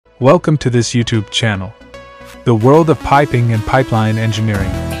Welcome to this YouTube channel, the world of piping and pipeline engineering.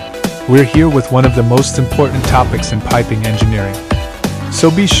 We're here with one of the most important topics in piping engineering.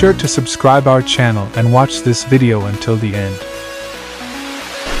 So be sure to subscribe our channel and watch this video until the end.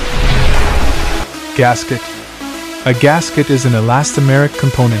 Gasket. A gasket is an elastomeric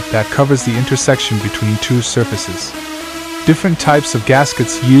component that covers the intersection between two surfaces. Different types of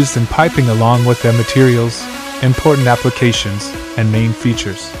gaskets used in piping along with their materials, important applications, and main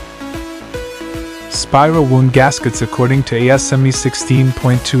features. Spiral wound gaskets according to ASME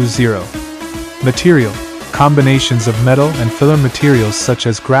 16.20. Material: combinations of metal and filler materials such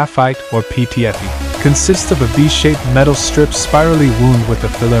as graphite or PTFE. Consist of a V-shaped metal strip spirally wound with a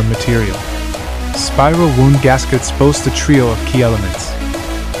filler material. Spiral wound gaskets boast a trio of key elements: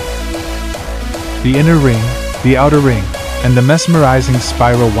 the inner ring, the outer ring, and the mesmerizing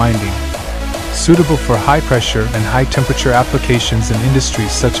spiral winding. Suitable for high-pressure and high-temperature applications in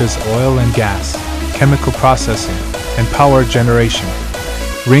industries such as oil and gas, chemical processing, and power generation.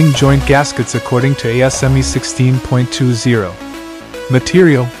 Ring joint gaskets according to ASME 16.20.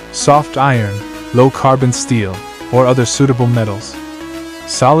 Material: soft iron, low-carbon steel, or other suitable metals.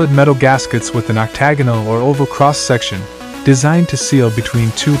 Solid metal gaskets with an octagonal or oval cross-section, designed to seal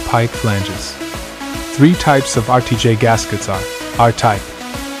between two pipe flanges. Three types of RTJ gaskets are R-type,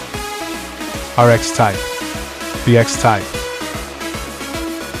 RX-type, BX-type.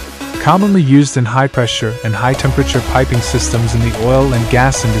 Commonly used in high-pressure and high-temperature piping systems in the oil and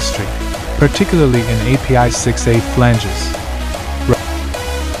gas industry, particularly in API 6A flanges.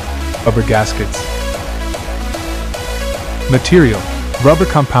 Rubber gaskets. Material: rubber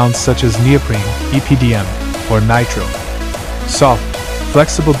compounds such as neoprene, EPDM, or nitro. Soft,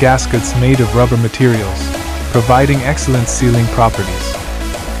 flexible gaskets made of rubber materials, providing excellent sealing properties.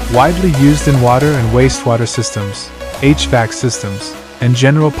 Widely used in water and wastewater systems, HVAC systems, and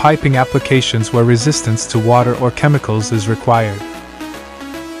general piping applications where resistance to water or chemicals is required.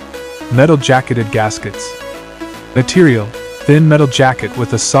 Metal jacketed gaskets. Material: thin metal jacket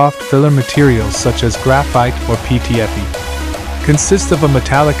with a soft filler material such as graphite or PTFE. Consist of a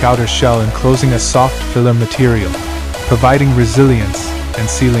metallic outer shell enclosing a soft filler material, providing resilience and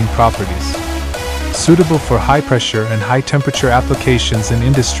sealing properties. Suitable for high-pressure and high-temperature applications in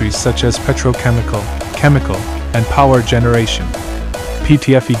industries such as petrochemical, chemical, and power generation.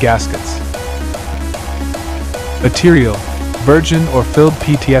 PTFE gaskets. Material: virgin or filled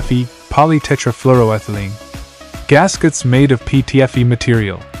PTFE, polytetrafluoroethylene. Gaskets made of PTFE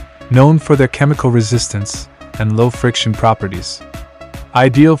material, known for their chemical resistance and low friction properties.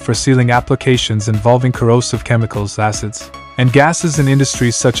 Ideal for sealing applications involving corrosive chemicals, acids, and gases in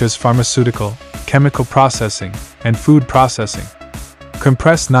industries such as pharmaceutical, chemical processing, and food processing.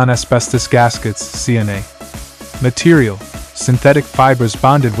 Compressed non-asbestos gaskets, CNA. Material: synthetic fibers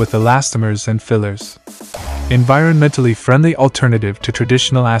bonded with elastomers and fillers. Environmentally friendly alternative to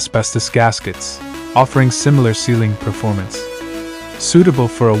traditional asbestos gaskets, offering similar sealing performance. Suitable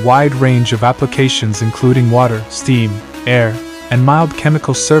for a wide range of applications including water, steam, air, and mild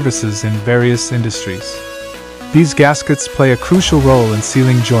chemical services in various industries. These gaskets play a crucial role in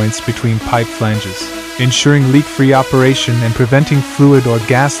sealing joints between pipe flanges, ensuring leak-free operation and preventing fluid or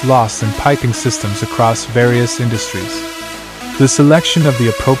gas loss in piping systems across various industries. The selection of the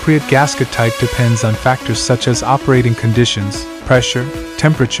appropriate gasket type depends on factors such as operating conditions, pressure,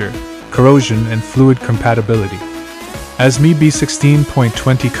 temperature, corrosion, and fluid compatibility. ASME B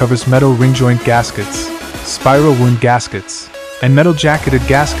 16.20 covers metal ring joint gaskets, spiral wound gaskets, and metal jacketed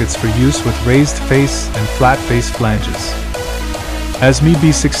gaskets for use with raised face and flat face flanges. ASME B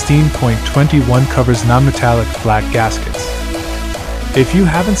 16.21 covers non-metallic flat gaskets. If you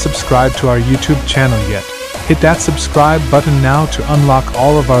haven't subscribed to our YouTube channel yet, hit that subscribe button now to unlock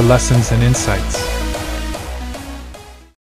all of our lessons and insights.